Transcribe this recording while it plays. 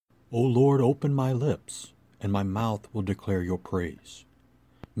O Lord, open my lips, and my mouth will declare your praise.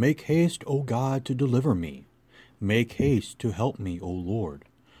 Make haste, O God, to deliver me. Make haste to help me, O Lord.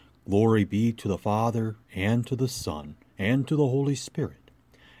 Glory be to the Father, and to the Son, and to the Holy Spirit,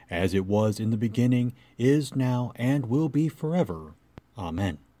 as it was in the beginning, is now, and will be forever.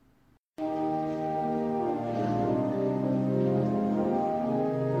 Amen.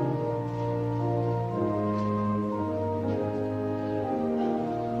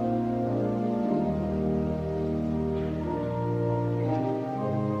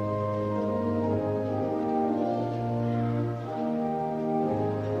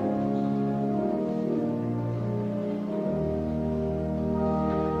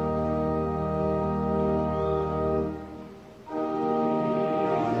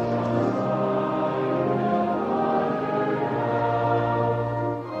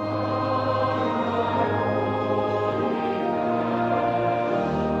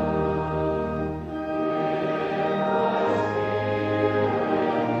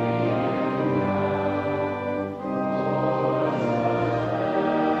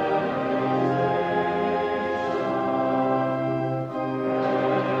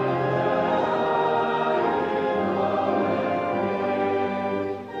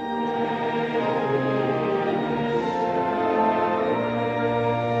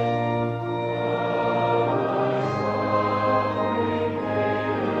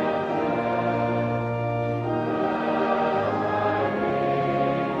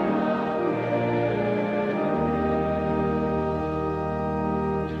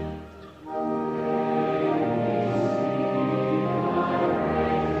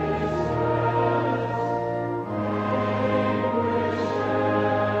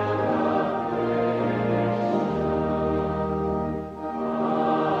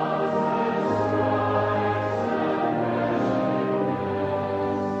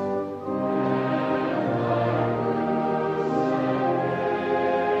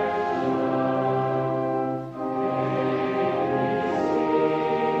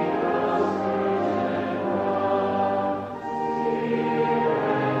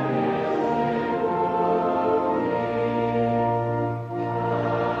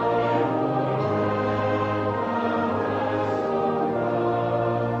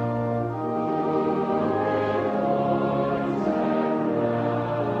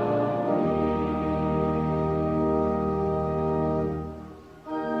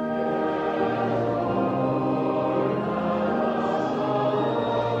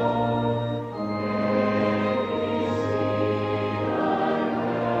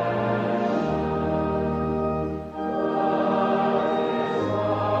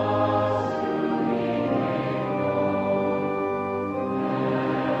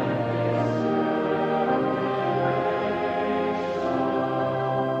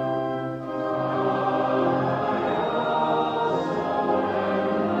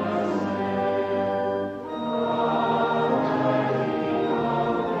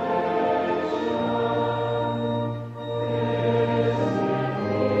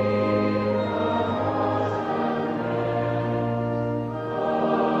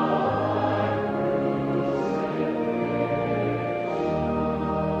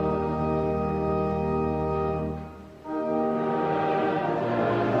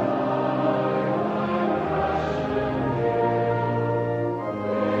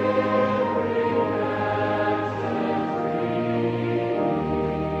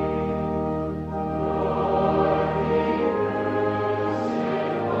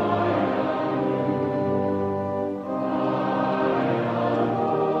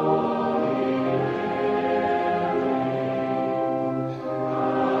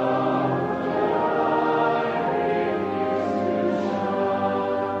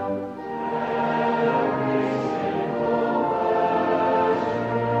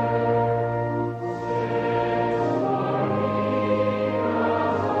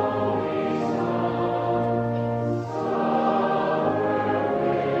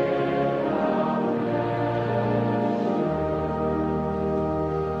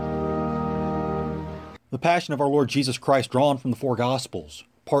 The Passion of our Lord Jesus Christ drawn from the four Gospels.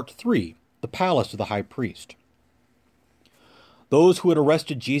 Part 3. The Palace of the High Priest. Those who had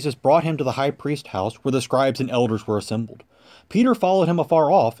arrested Jesus brought him to the high priest's house, where the scribes and elders were assembled. Peter followed him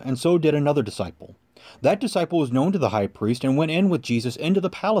afar off, and so did another disciple. That disciple was known to the high priest, and went in with Jesus into the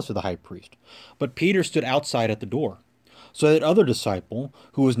palace of the high priest. But Peter stood outside at the door. So that other disciple,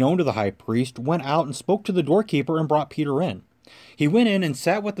 who was known to the high priest, went out and spoke to the doorkeeper and brought Peter in. He went in and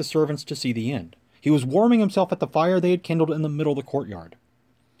sat with the servants to see the end. He was warming himself at the fire they had kindled in the middle of the courtyard.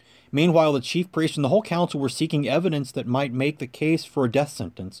 Meanwhile, the chief priests and the whole council were seeking evidence that might make the case for a death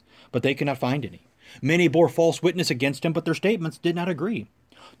sentence, but they could not find any. Many bore false witness against him, but their statements did not agree.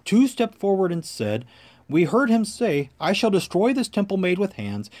 Two stepped forward and said, "We heard him say, 'I shall destroy this temple made with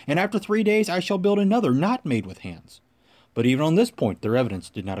hands, and after 3 days I shall build another not made with hands.'" But even on this point, their evidence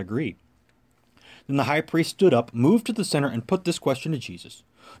did not agree. Then the high priest stood up, moved to the center, and put this question to Jesus: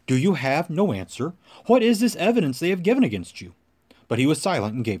 "Do you have no answer? What is this evidence they have given against you?" But he was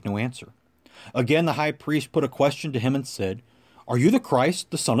silent and gave no answer. Again the high priest put a question to him and said, "Are you the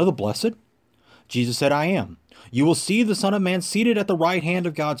Christ, the Son of the Blessed?" Jesus said, "I am. You will see the Son of Man seated at the right hand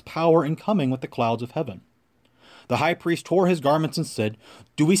of God's power and coming with the clouds of heaven." The high priest tore his garments and said,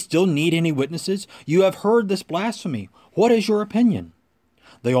 "Do we still need any witnesses? You have heard this blasphemy. What is your opinion?"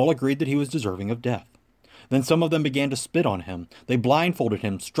 They all agreed that he was deserving of death. Then some of them began to spit on him. They blindfolded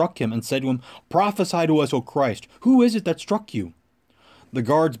him, struck him, and said to him, "Prophesy to us, O Christ. Who is it that struck you?" The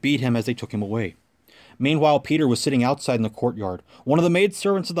guards beat him as they took him away. Meanwhile, Peter was sitting outside in the courtyard. One of the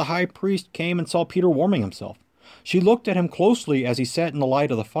maidservants of the high priest came and saw Peter warming himself. She looked at him closely as he sat in the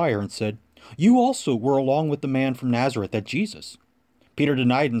light of the fire and said, "You also were along with the man from Nazareth, that Jesus." Peter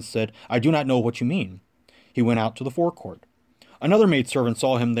denied and said, "I do not know what you mean." He went out to the forecourt. Another maidservant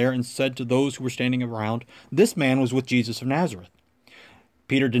saw him there and said to those who were standing around, "This man was with Jesus of Nazareth."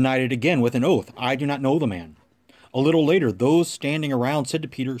 Peter denied it again with an oath, "I do not know the man." A little later, those standing around said to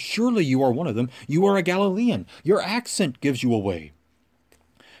Peter, "Surely you are one of them. You are a Galilean. Your accent gives you away."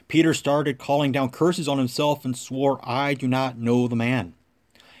 Peter started calling down curses on himself and swore, "I do not know the man."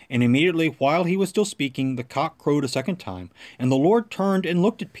 And immediately, while he was still speaking, the cock crowed a second time, and the Lord turned and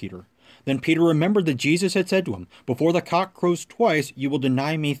looked at Peter. Then Peter remembered that Jesus had said to him, "Before the cock crows twice, you will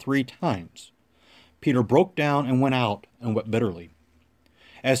deny me 3 times." Peter broke down and went out and wept bitterly.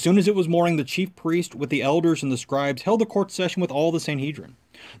 As soon as it was morning, the chief priest with the elders and the scribes held a court session with all the Sanhedrin.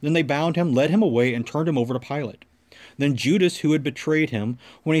 Then they bound him, led him away, and turned him over to Pilate. Then Judas, who had betrayed him,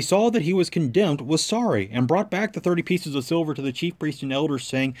 when he saw that he was condemned, was sorry, and brought back the 30 pieces of silver to the chief priests and elders,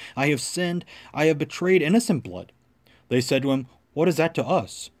 saying, "I have sinned, I have betrayed innocent blood." They said to him, "What is that to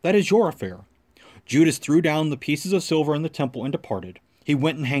us? That is your affair." Judas threw down the pieces of silver in the temple and departed. He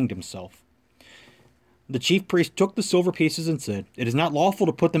went and hanged himself. The chief priest took the silver pieces and said, "It is not lawful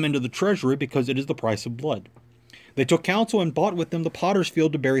to put them into the treasury, because it is the price of blood." They took counsel and bought with them the potter's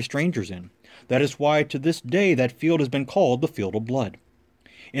field to bury strangers in. That is why to this day that field has been called the field of blood.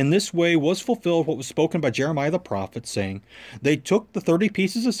 In this way was fulfilled what was spoken by Jeremiah the prophet, saying, "They took the 30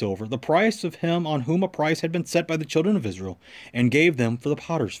 pieces of silver, the price of him on whom a price had been set by the children of Israel, and gave them for the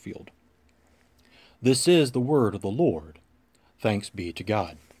potter's field." This is the word of the Lord. Thanks be to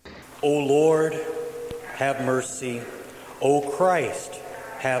God. O Lord, have mercy. O Christ,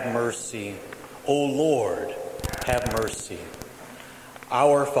 have mercy. O Lord, have mercy.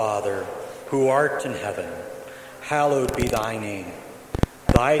 Our Father, who art in heaven, hallowed be thy name.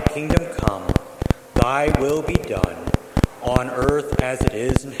 Thy kingdom come, thy will be done, on earth as it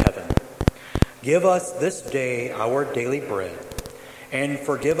is in heaven. Give us this day our daily bread, and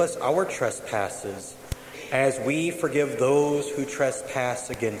forgive us our trespasses, as we forgive those who trespass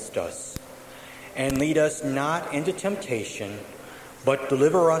against us. And lead us not into temptation, but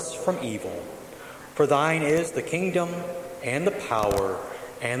deliver us from evil. For thine is the kingdom, and the power,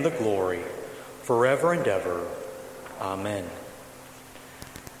 and the glory, forever and ever. Amen.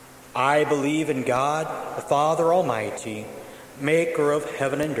 I believe in God, the Father Almighty, maker of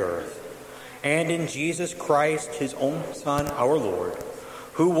heaven and earth, and in Jesus Christ, his own Son, our Lord,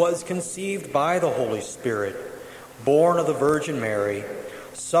 who was conceived by the Holy Spirit, born of the Virgin Mary,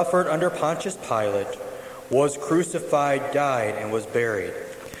 suffered under Pontius Pilate, was crucified, died, and was buried.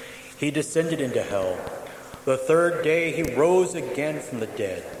 He descended into hell. The third day he rose again from the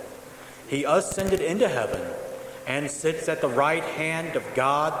dead. He ascended into heaven and sits at the right hand of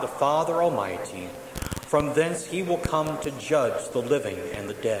God the Father Almighty. From thence he will come to judge the living and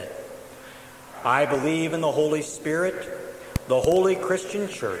the dead. I believe in the Holy Spirit, the holy Christian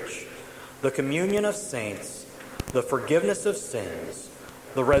Church, the communion of saints, the forgiveness of sins,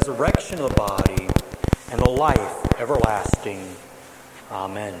 the resurrection of the body, and the life everlasting.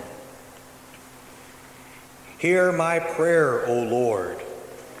 Amen. Hear my prayer, O Lord.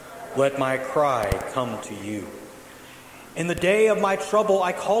 Let my cry come to you. In the day of my trouble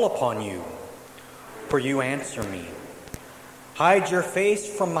I call upon you, for you answer me. Hide your face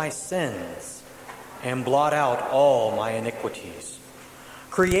from my sins and blot out all my iniquities.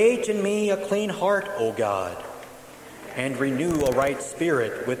 Create in me a clean heart, O God, and renew a right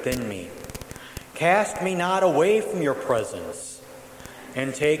spirit within me. Cast me not away from your presence,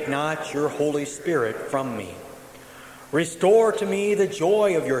 and take not your Holy Spirit from me. Restore to me the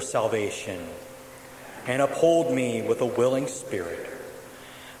joy of your salvation, and uphold me with a willing spirit.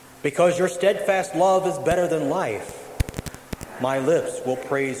 Because your steadfast love is better than life, my lips will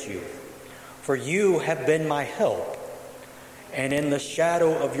praise you. For you have been my help, and in the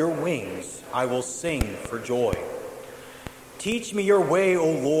shadow of your wings I will sing for joy. Teach me your way,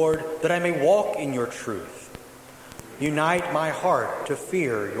 O Lord, that I may walk in your truth. Unite my heart to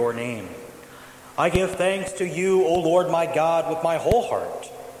fear your name. I give thanks to you, O Lord my God, with my whole heart,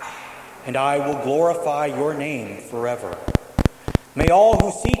 and I will glorify your name forever. May all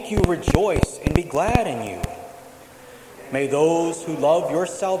who seek you rejoice and be glad in you. May those who love your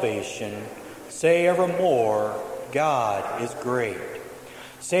salvation say evermore, God is great.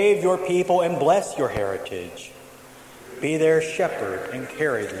 Save your people and bless your heritage. Be their shepherd and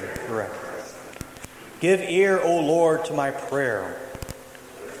carry them forever. Give ear, O Lord, to my prayer.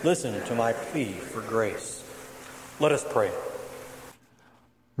 Listen to my plea for grace. Let us pray.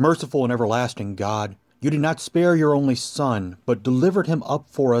 Merciful and everlasting God, you did not spare your only Son, but delivered him up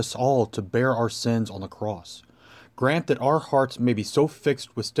for us all to bear our sins on the cross. Grant that our hearts may be so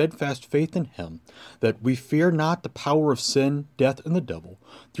fixed with steadfast faith in him that we fear not the power of sin, death, and the devil,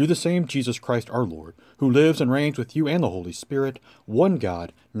 through the same Jesus Christ our Lord, who lives and reigns with you and the Holy Spirit, one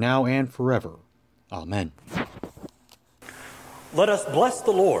God, now and forever. Amen. Let us bless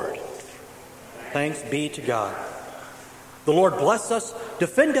the Lord. Thanks be to God. The Lord bless us,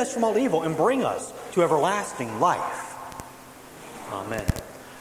 defend us from all evil, and bring us to everlasting life. Amen.